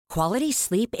Quality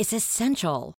sleep is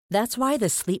essential. That's why the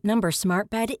Sleep Number Smart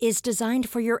Bed is designed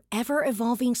for your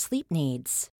ever-evolving sleep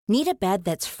needs. Need a bed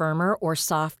that's firmer or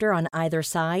softer on either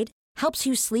side? Helps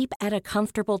you sleep at a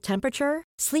comfortable temperature?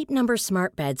 Sleep Number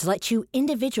Smart Beds let you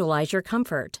individualize your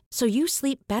comfort, so you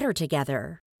sleep better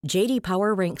together. J.D.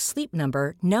 Power ranks Sleep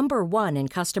Number number 1 in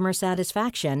customer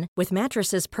satisfaction with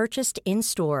mattresses purchased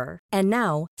in-store. And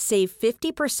now, save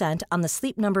 50% on the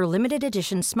Sleep Number Limited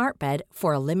Edition Smart Bed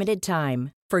for a limited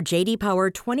time. For J.D. Power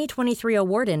 2023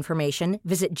 award information,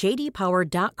 visit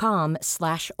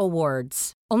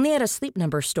jdpower.com/awards. Only at a Sleep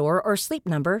Number store or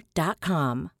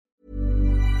sleepnumber.com.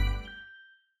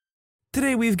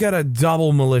 Today we've got a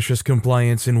double malicious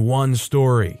compliance in one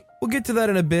story. We'll get to that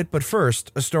in a bit, but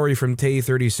first, a story from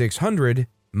Tay3600.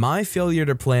 My failure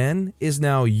to plan is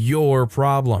now your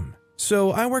problem.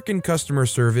 So I work in customer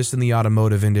service in the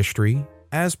automotive industry.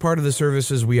 As part of the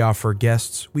services we offer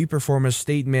guests, we perform a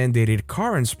state-mandated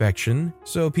car inspection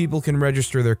so people can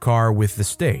register their car with the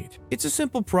state. It's a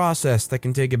simple process that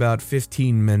can take about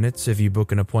 15 minutes if you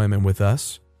book an appointment with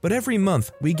us. But every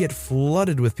month, we get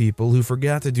flooded with people who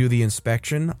forgot to do the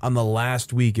inspection on the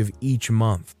last week of each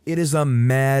month. It is a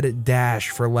mad dash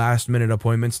for last-minute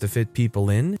appointments to fit people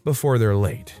in before they're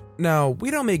late. Now,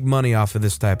 we don't make money off of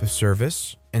this type of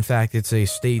service. In fact, it's a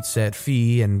state-set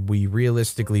fee, and we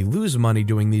realistically lose money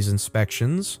doing these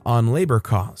inspections on labor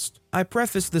cost. I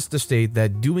preface this to state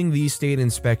that doing these state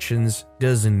inspections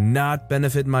does not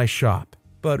benefit my shop,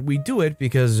 but we do it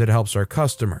because it helps our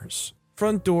customers.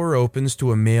 Front door opens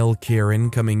to a male Karen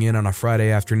coming in on a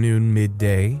Friday afternoon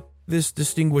midday. This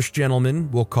distinguished gentleman,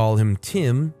 we'll call him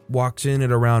Tim, walks in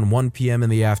at around 1 p.m.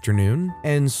 in the afternoon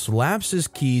and slaps his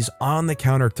keys on the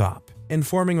countertop,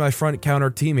 informing my front counter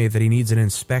teammate that he needs an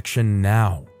inspection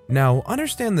now. Now,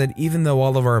 understand that even though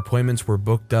all of our appointments were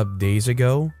booked up days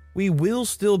ago, we will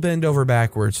still bend over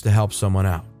backwards to help someone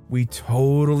out. We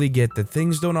totally get that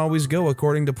things don't always go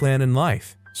according to plan in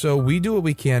life, so we do what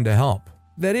we can to help.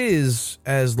 That is,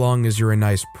 as long as you're a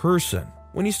nice person.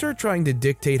 When you start trying to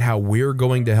dictate how we're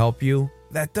going to help you,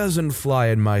 that doesn't fly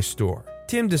in my store.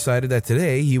 Tim decided that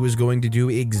today he was going to do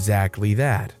exactly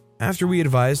that. After we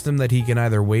advised him that he can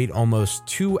either wait almost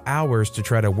 2 hours to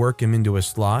try to work him into a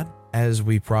slot as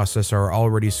we process our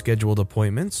already scheduled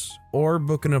appointments, or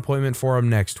book an appointment for him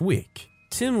next week.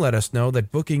 Tim let us know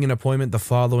that booking an appointment the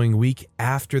following week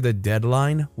after the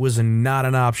deadline was not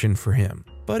an option for him.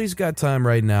 But he's got time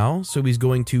right now, so he's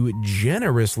going to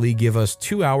generously give us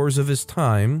 2 hours of his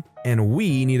time, and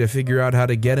we need to figure out how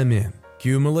to get him in.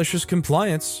 Cue malicious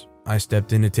compliance. I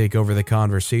stepped in to take over the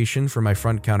conversation for my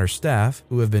front counter staff,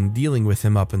 who have been dealing with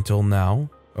him up until now.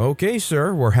 Okay,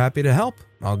 sir, we're happy to help.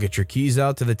 I'll get your keys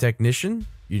out to the technician.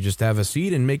 You just have a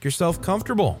seat and make yourself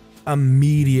comfortable.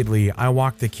 Immediately, I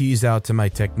walked the keys out to my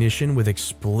technician with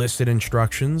explicit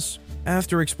instructions.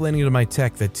 After explaining to my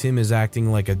tech that Tim is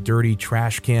acting like a dirty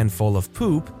trash can full of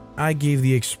poop, I gave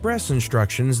the express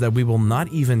instructions that we will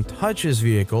not even touch his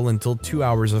vehicle until 2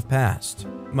 hours have passed.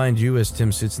 Mind you, as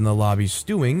Tim sits in the lobby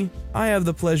stewing, I have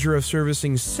the pleasure of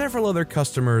servicing several other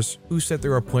customers who set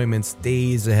their appointments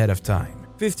days ahead of time.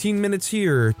 15 minutes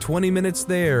here, 20 minutes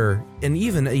there, and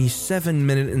even a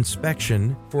 7-minute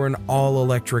inspection for an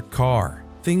all-electric car.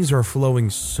 Things are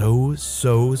flowing so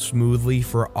smoothly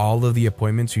for all of the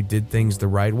appointments who did things the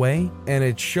right way, and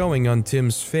it's showing on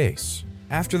Tim's face.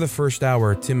 After the first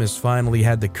hour, Tim has finally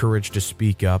had the courage to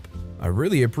speak up. I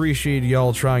really appreciate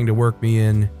y'all trying to work me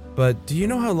in, but do you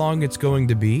know how long it's going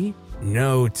to be?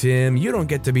 No, Tim, you don't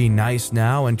get to be nice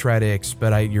now and try to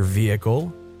expedite your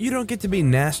vehicle. You don't get to be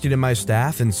nasty to my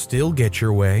staff and still get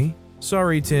your way.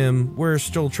 Sorry, Tim, we're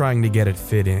still trying to get it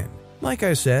fit in. Like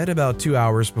I said, about 2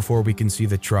 hours before we can see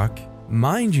the truck.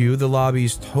 Mind you, the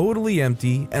lobby's totally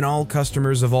empty and all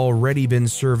customers have already been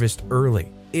serviced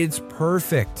early. It's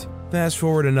perfect. Fast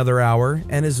forward another hour,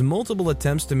 and his multiple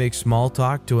attempts to make small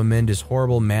talk to amend his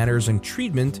horrible manners and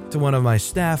treatment to one of my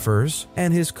staffers,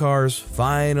 and his car's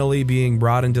finally being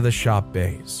brought into the shop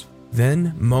bays.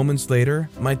 Then, moments later,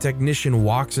 my technician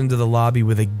walks into the lobby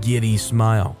with a giddy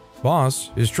smile. Boss,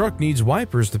 his truck needs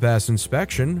wipers to pass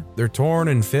inspection. They're torn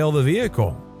and fail the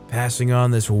vehicle. Passing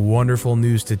on this wonderful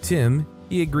news to Tim,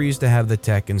 he agrees to have the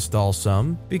tech install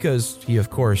some, because he of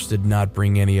course did not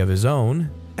bring any of his own.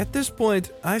 At this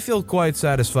point, I feel quite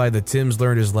satisfied that Tim's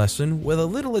learned his lesson with a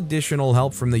little additional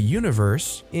help from the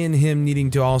universe in him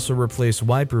needing to also replace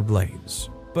wiper blades.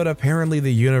 But apparently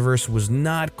the universe was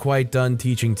not quite done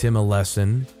teaching Tim a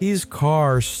lesson. His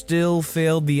car still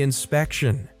failed the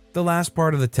inspection. The last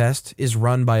part of the test is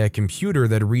run by a computer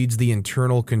that reads the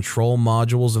internal control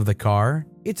modules of the car.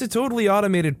 It's a totally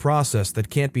automated process that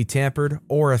can't be tampered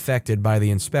or affected by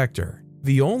the inspector.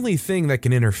 The only thing that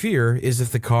can interfere is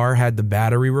if the car had the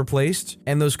battery replaced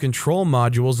and those control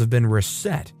modules have been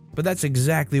reset. But that's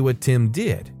exactly what Tim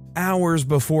did. Hours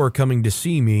before coming to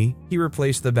see me, he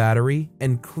replaced the battery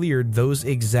and cleared those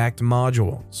exact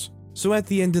modules. So at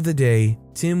the end of the day,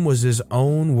 Tim was his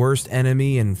own worst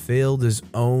enemy and failed his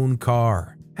own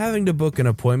car, having to book an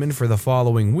appointment for the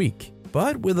following week.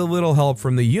 But with a little help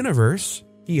from the universe,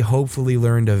 he hopefully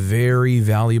learned a very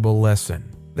valuable lesson: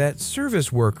 that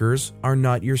service workers are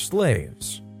not your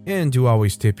slaves, and to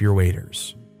always tip your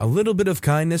waiters. A little bit of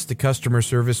kindness to customer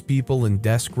service people and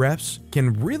desk reps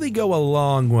can really go a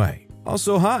long way.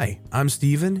 Also, hi, I'm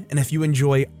Steven, and if you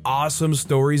enjoy awesome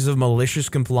stories of malicious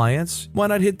compliance, why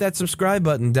not hit that subscribe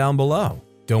button down below?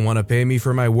 Don't want to pay me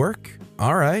for my work?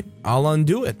 Alright, I'll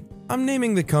undo it. I'm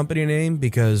naming the company name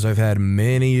because I've had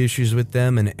many issues with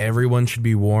them and everyone should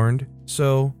be warned.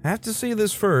 So, have to say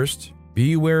this first: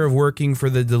 beware of working for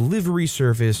the delivery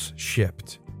service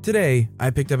Shipt. Today,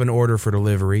 I picked up an order for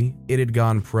delivery. It had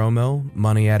gone promo,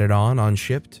 money added on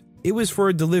Shipt. It was for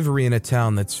a delivery in a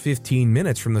town that's 15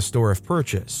 minutes from the store of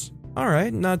purchase.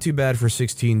 Alright, not too bad for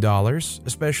 $16,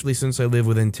 especially since I live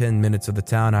within 10 minutes of the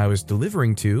town I was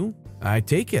delivering to. I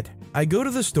take it. I go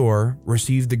to the store,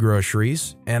 receive the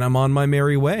groceries, and I'm on my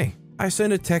merry way. I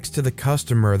send a text to the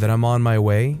customer that I'm on my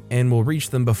way and will reach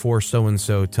them before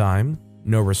so-and-so time.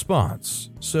 No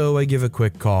response. So I give a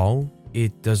quick call.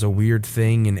 It does a weird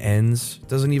thing and ends.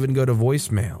 Doesn't even go to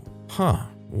voicemail.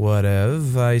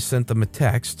 Whatever. I sent them a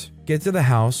text. Get to the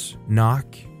house, knock,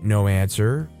 no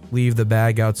answer, leave the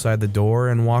bag outside the door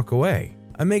and walk away.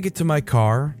 I make it to my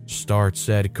car, start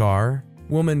said car.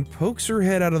 Woman pokes her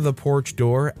head out of the porch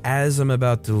door as I'm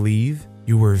about to leave.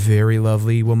 "You were very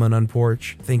lovely, woman on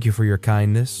porch. Thank you for your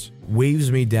kindness."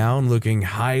 Waves me down looking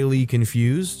highly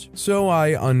confused. So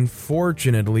I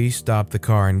unfortunately stop the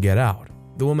car and get out.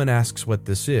 The woman asks what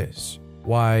this is.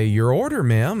 "Why, your order,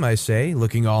 ma'am," I say,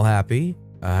 looking all happy.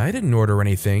 "I didn't order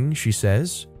anything," she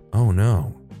says. "Oh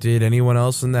no. Did anyone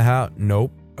else in the house?"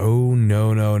 "Nope." "Oh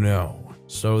no.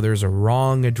 So there's a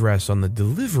wrong address on the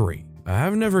delivery.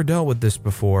 I've never dealt with this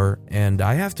before, and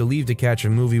I have to leave to catch a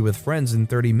movie with friends in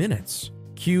 30 minutes.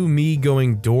 Cue me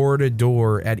going door to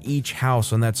door at each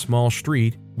house on that small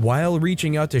street while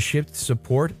reaching out to Shipt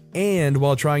support and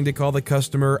while trying to call the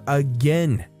customer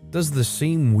again. Does the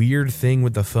same weird thing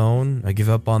with the phone. I give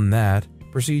up on that.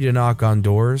 Proceed to knock on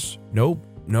doors. Nope,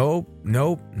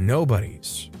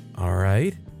 nobody's.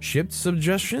 Alright. Shipt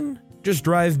suggestion? Just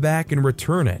drive back and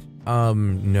return it.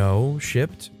 No,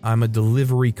 Shipt. I'm a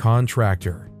delivery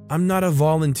contractor. I'm not a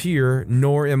volunteer,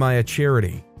 nor am I a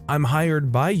charity. I'm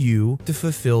hired by you to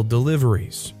fulfill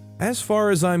deliveries. As far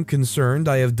as I'm concerned,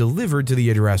 I have delivered to the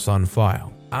address on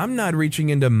file. I'm not reaching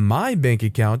into my bank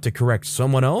account to correct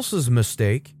someone else's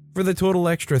mistake. For the total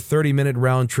extra 30-minute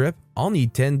round trip, I'll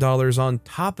need $10 on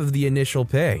top of the initial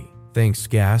pay. Thanks,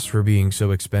 gas, for being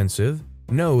so expensive.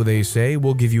 No, they say,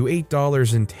 we'll give you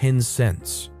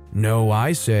 $8.10. No,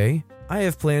 I say, I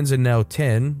have plans in now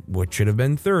 10, which should have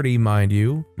been 30, mind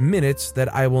you, minutes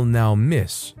that I will now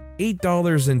miss.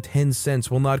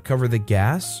 $8.10 will not cover the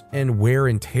gas and wear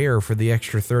and tear for the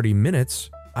extra 30 minutes.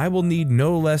 I will need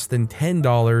no less than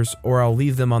 $10 or I'll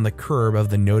leave them on the curb of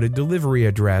the noted delivery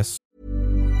address.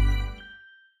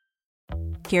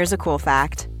 Here's a cool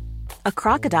fact. A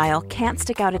crocodile can't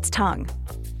stick out its tongue.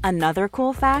 Another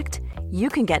cool fact, you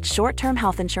can get short-term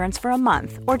health insurance for a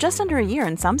month or just under a year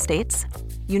in some states.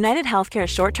 United Healthcare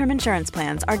short-term insurance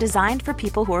plans are designed for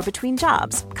people who are between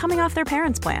jobs, coming off their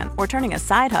parents' plan, or turning a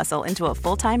side hustle into a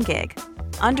full-time gig.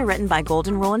 Underwritten by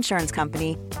Golden Rule Insurance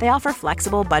Company, they offer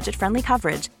flexible, budget-friendly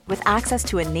coverage with access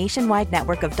to a nationwide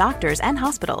network of doctors and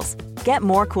hospitals. Get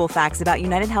more cool facts about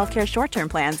United Healthcare short-term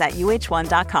plans at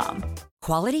uh1.com.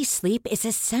 Quality sleep is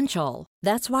essential.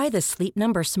 That's why the Sleep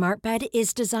Number Smart Bed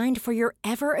is designed for your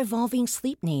ever-evolving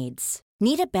sleep needs.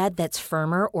 Need a bed that's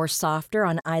firmer or softer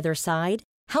on either side?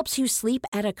 Helps you sleep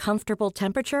at a comfortable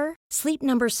temperature? Sleep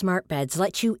Number Smart Beds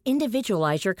let you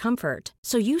individualize your comfort,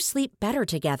 so you sleep better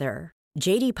together.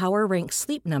 J.D. Power ranks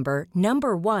Sleep Number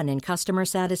number 1 in customer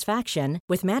satisfaction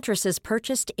with mattresses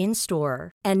purchased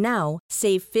in-store. And now,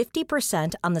 save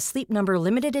 50% on the Sleep Number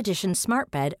Limited Edition Smart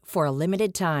Bed for a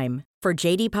limited time. For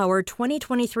J.D. Power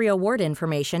 2023 award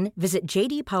information, visit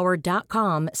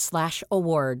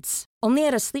jdpower.com/awards. Only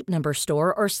at a Sleep Number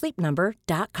store or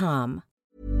sleepnumber.com.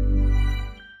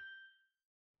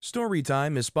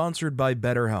 Storytime is sponsored by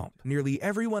BetterHelp. Nearly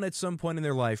everyone at some point in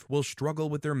their life will struggle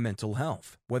with their mental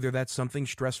health, whether that's something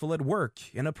stressful at work,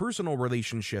 in a personal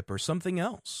relationship, or something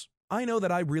else. I know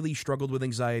that I really struggled with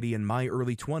anxiety in my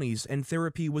early 20s, and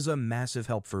therapy was a massive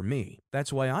help for me.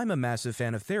 That's why I'm a massive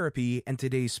fan of therapy and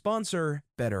today's sponsor,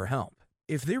 BetterHelp.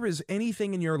 If there is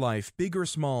anything in your life, big or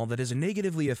small, that is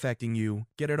negatively affecting you,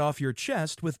 get it off your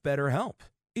chest with BetterHelp.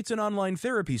 It's an online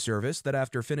therapy service that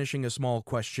after finishing a small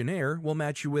questionnaire will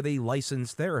match you with a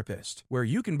licensed therapist, where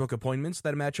you can book appointments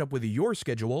that match up with your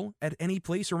schedule at any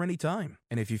place or any time.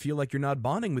 And if you feel like you're not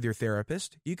bonding with your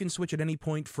therapist, you can switch at any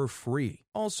point for free.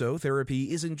 Also,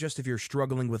 therapy isn't just if you're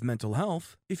struggling with mental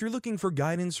health. If you're looking for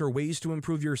guidance or ways to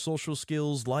improve your social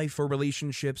skills, life, or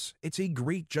relationships, it's a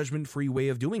great judgment-free way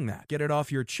of doing that. Get it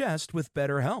off your chest with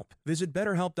BetterHelp. Visit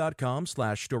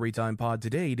BetterHelp.com/StorytimePod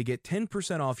today to get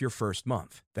 10% off your first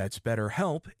month. That's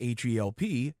BetterHelp,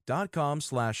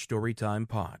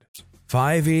 HELP.com/StorytimePod.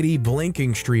 580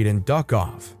 Blinking Street in Duck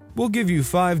Off. We'll give you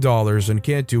 $5 and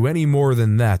can't do any more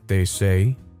than that, they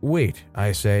say. Wait,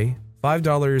 I say.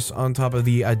 $5 on top of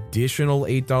the additional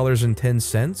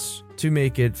 $8.10 to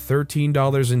make it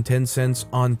 $13.10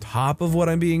 on top of what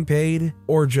I'm being paid,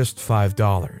 or just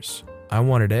 $5? I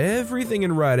wanted everything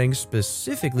in writing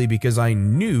specifically because I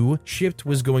knew Shipt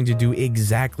was going to do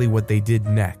exactly what they did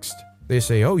next. They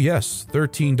say, oh yes,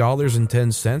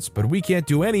 $13.10, but we can't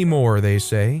do any more, they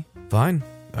say. Fine,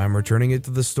 I'm returning it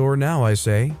to the store now, I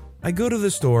say. I go to the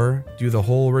store, do the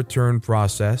whole return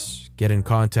process, get in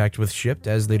contact with Shipt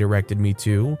as they directed me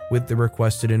to, with the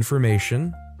requested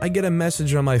information. I get a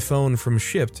message on my phone from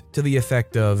Shipt to the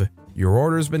effect of, your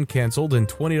order's been canceled and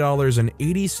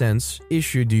 $20.80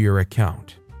 issued to your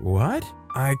account. What?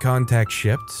 I contact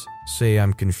Shipt, say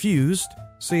I'm confused,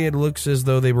 say it looks as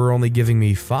though they were only giving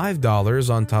me $5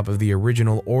 on top of the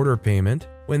original order payment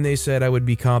when they said I would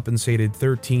be compensated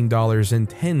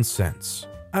 $13.10.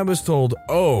 I was told,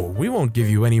 oh, we won't give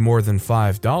you any more than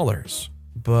 $5.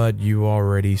 But you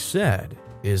already said.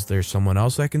 Is there someone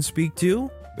else I can speak to?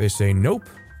 They say, nope,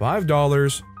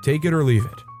 $5, take it or leave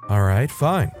it. All right,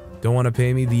 fine. Don't want to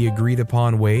pay me the agreed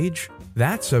upon wage?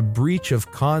 That's a breach of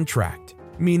contract,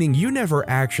 meaning you never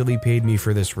actually paid me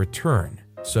for this return.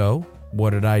 So, what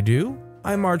did I do?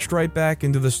 I marched right back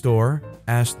into the store,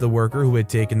 asked the worker who had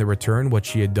taken the return what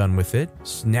she had done with it,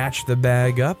 snatched the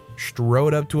bag up,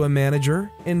 strode up to a manager,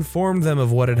 informed them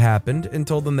of what had happened, and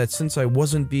told them that since I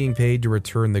wasn't being paid to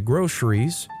return the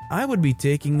groceries, I would be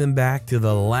taking them back to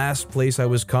the last place I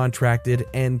was contracted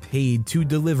and paid to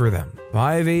deliver them,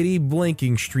 580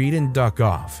 Blinking Street in Duck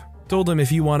Off. Told him if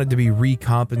he wanted to be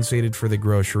recompensated for the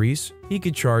groceries, he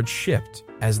could charge Shipt,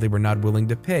 as they were not willing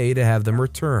to pay to have them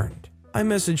returned. I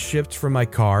messaged Shipt from my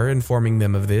car informing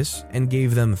them of this and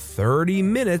gave them 30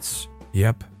 minutes.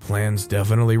 Yep, plans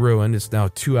definitely ruined. It's now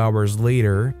 2 hours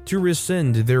later to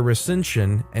rescind their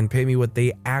rescission and pay me what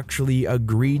they actually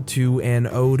agreed to and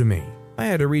owed me. I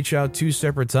had to reach out 2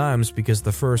 separate times because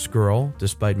the first girl,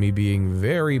 despite me being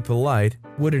very polite,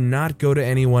 would not go to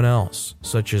anyone else,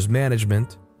 such as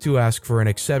management, to ask for an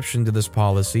exception to this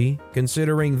policy,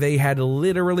 considering they had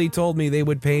literally told me they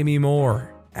would pay me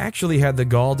more. Actually had the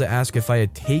gall to ask if I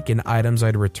had taken items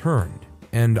I'd returned,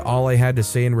 and all I had to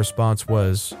say in response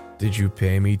was, did you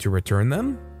pay me to return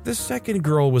them? The second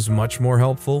girl was much more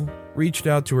helpful, reached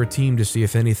out to her team to see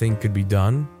if anything could be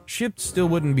done. Shipt still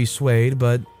wouldn't be swayed,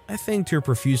 but I thanked her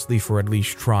profusely for at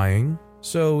least trying.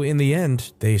 So in the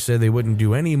end, they said they wouldn't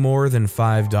do any more than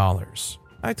 $5.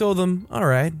 I told them,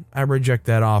 alright, I reject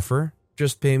that offer.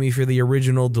 Just pay me for the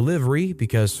original delivery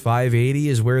because $5.80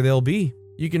 is where they'll be.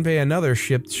 You can pay another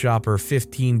Shipt shopper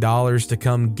 $15 to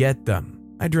come get them.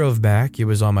 I drove back, it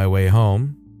was on my way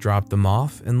home, dropped them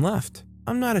off, and left.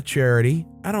 I'm not a charity,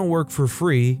 I don't work for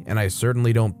free, and I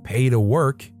certainly don't pay to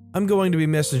work. I'm going to be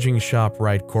messaging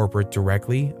ShopRite Corporate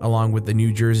directly, along with the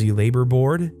New Jersey Labor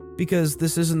Board, because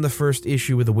this isn't the first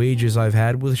issue with the wages I've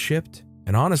had with Shipt.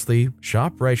 And honestly,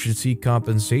 ShopRite should seek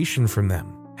compensation from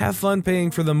them. Have fun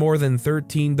paying for the more than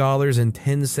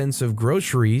 $13.10 of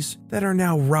groceries that are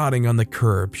now rotting on the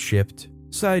curb, Shipt.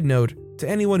 Side note, to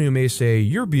anyone who may say,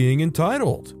 you're being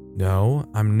entitled. No,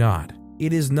 I'm not.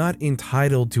 It is not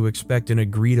entitled to expect an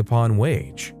agreed upon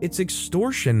wage. It's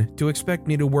extortion to expect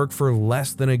me to work for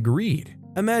less than agreed.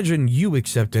 Imagine you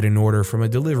accepted an order from a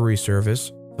delivery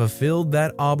service, fulfilled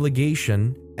that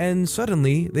obligation, and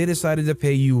suddenly they decided to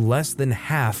pay you less than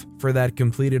half for that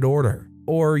completed order.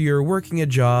 Or you're working a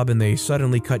job and they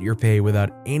suddenly cut your pay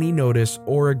without any notice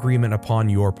or agreement upon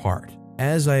your part.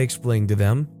 As I explained to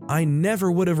them, I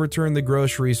never would have returned the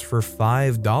groceries for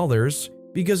 $5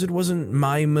 because it wasn't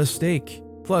my mistake.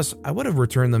 Plus, I would have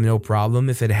returned them no problem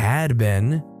if it had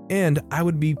been, and I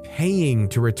would be paying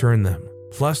to return them,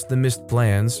 plus the missed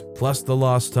plans, plus the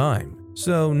lost time.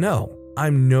 So no,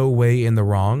 I'm no way in the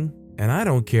wrong, and I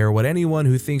don't care what anyone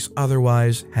who thinks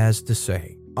otherwise has to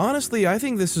say. Honestly, I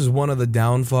think this is one of the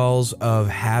downfalls of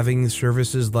having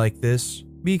services like this.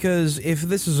 Because if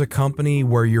this is a company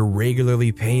where you're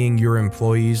regularly paying your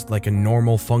employees like a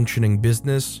normal functioning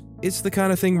business, it's the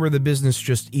kind of thing where the business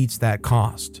just eats that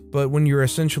cost. But when you're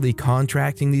essentially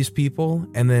contracting these people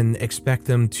and then expect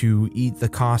them to eat the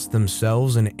cost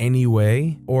themselves in any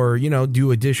way, or,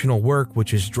 do additional work,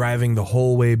 which is driving the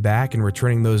whole way back and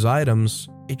returning those items,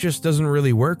 it just doesn't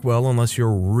really work well unless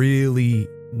you're really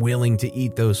willing to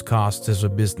eat those costs as a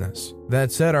business.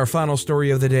 That said, our final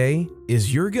story of the day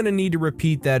is you're gonna need to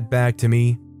repeat that back to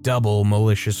me, double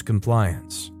malicious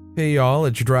compliance. Hey y'all,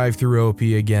 it's Drive-Thru OP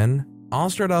again. I'll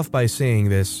start off by saying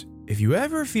this: if you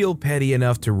ever feel petty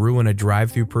enough to ruin a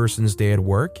drive-thru person's day at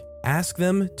work, ask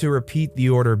them to repeat the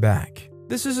order back.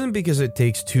 This isn't because it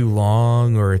takes too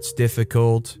long or it's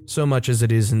difficult, so much as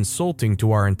it is insulting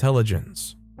to our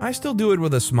intelligence. I still do it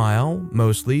with a smile,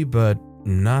 mostly, but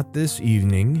not this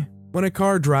evening. When a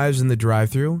car drives in the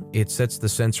drive-thru, it sets the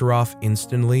sensor off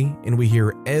instantly, and we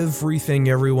hear everything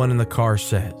everyone in the car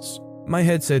says. My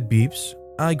headset beeps.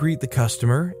 I greet the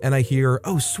customer, and I hear,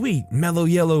 "Oh sweet, mellow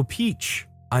yellow peach."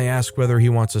 I ask whether he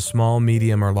wants a small,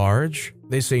 medium, or large.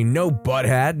 They say, "No,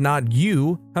 butthead, not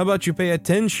you. How about you pay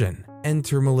attention?"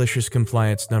 Enter malicious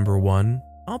compliance number 1.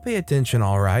 I'll pay attention,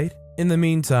 alright. In the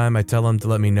meantime, I tell him to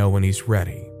let me know when he's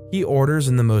ready. He orders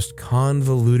in the most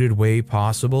convoluted way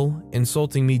possible,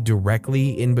 insulting me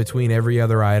directly in between every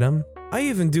other item. I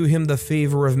even do him the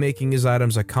favor of making his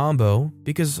items a combo,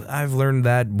 because I've learned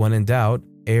that, when in doubt,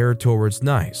 err towards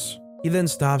nice. He then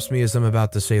stops me as I'm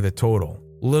about to say the total.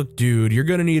 "Look dude, you're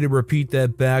gonna need to repeat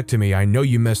that back to me. I know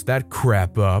you messed that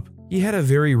crap up." He had a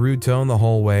very rude tone the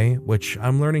whole way, which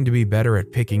I'm learning to be better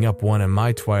at picking up one in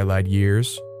my twilight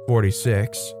years.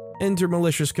 46. Enter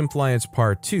malicious compliance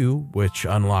part 2, which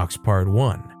unlocks part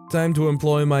 1. Time to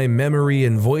employ my memory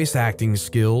and voice acting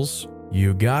skills.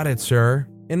 "You got it, sir."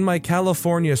 In my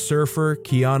California surfer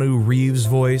Keanu Reeves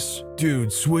voice,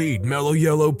 "Dude, sweet, mellow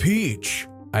yellow peach."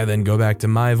 I then go back to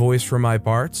my voice for my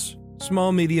parts.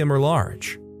 Small, medium, or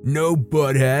large. "No,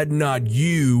 butthead, not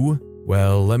you."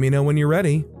 "Well, let me know when you're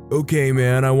ready." "Okay,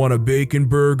 man, I want a bacon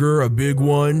burger, a big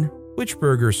one." "Which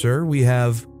burger, sir? We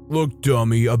have..." "Look,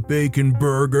 dummy, a bacon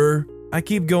burger." I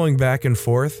keep going back and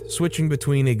forth, switching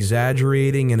between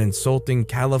exaggerating and insulting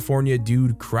California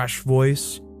dude crush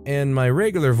voice and my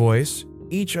regular voice.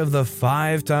 Each of the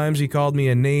 5 times he called me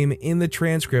a name in the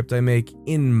transcript I make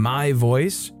in my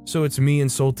voice, so it's me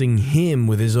insulting him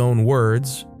with his own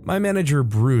words. My manager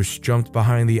Bruce jumped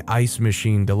behind the ice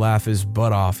machine to laugh his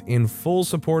butt off in full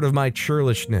support of my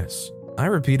churlishness. I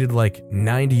repeated like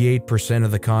 98%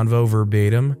 of the convo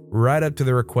verbatim, right up to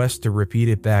the request to repeat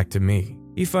it back to me.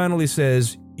 He finally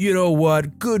says, "You know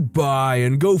what, goodbye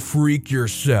and go freak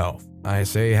yourself." I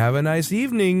say, "Have a nice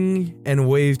evening," and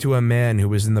wave to a man who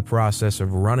was in the process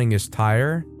of running his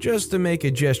tire, just to make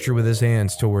a gesture with his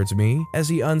hands towards me as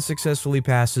he unsuccessfully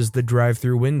passes the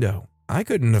drive-thru window. I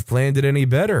couldn't have planned it any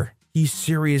better. He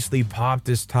seriously popped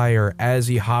his tire as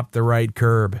he hopped the right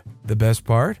curb. The best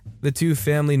part? The 2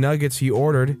 family nuggets he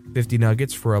ordered, 50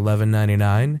 nuggets for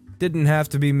 $11.99, didn't have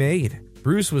to be made.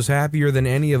 Bruce was happier than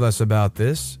any of us about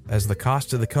this, as the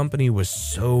cost to the company was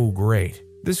so great.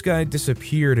 This guy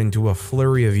disappeared into a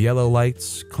flurry of yellow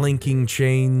lights, clinking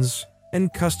chains,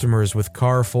 and customers with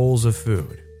carfuls of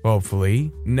food.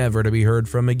 Hopefully, never to be heard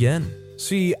from again.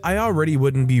 See, I already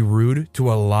wouldn't be rude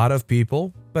to a lot of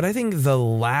people, but I think the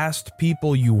last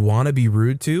people you want to be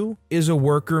rude to is a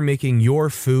worker making your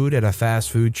food at a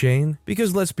fast food chain.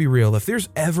 Because let's be real, if there's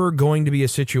ever going to be a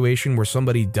situation where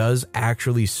somebody does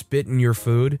actually spit in your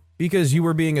food because you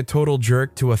were being a total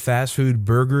jerk to a fast food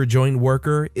burger joint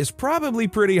worker, is probably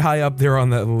pretty high up there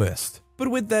on that list. But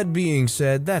with that being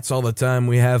said, that's all the time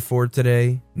we have for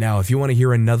today. Now, if you want to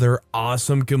hear another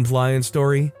awesome compliance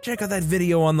story, check out that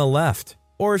video on the left.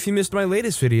 Or if you missed my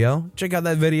latest video, check out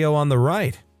that video on the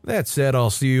right. That said, I'll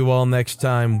see you all next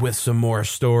time with some more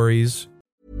stories.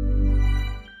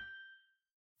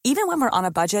 Even when we're on a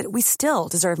budget, we still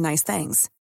deserve nice things.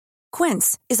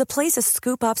 Quince is a place to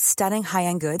scoop up stunning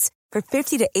high-end goods for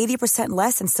 50 to 80%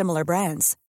 less than similar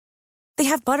brands. They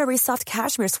have buttery soft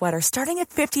cashmere sweaters starting at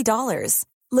 $50,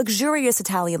 luxurious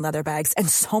Italian leather bags, and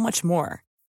so much more.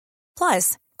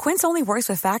 Plus, Quince only works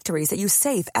with factories that use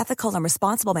safe, ethical, and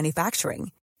responsible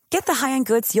manufacturing. Get the high-end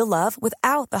goods you'll love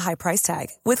without the high price tag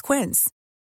with Quince.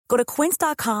 Go to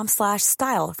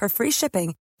quince.com/style for free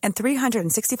shipping and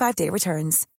 365-day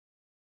returns.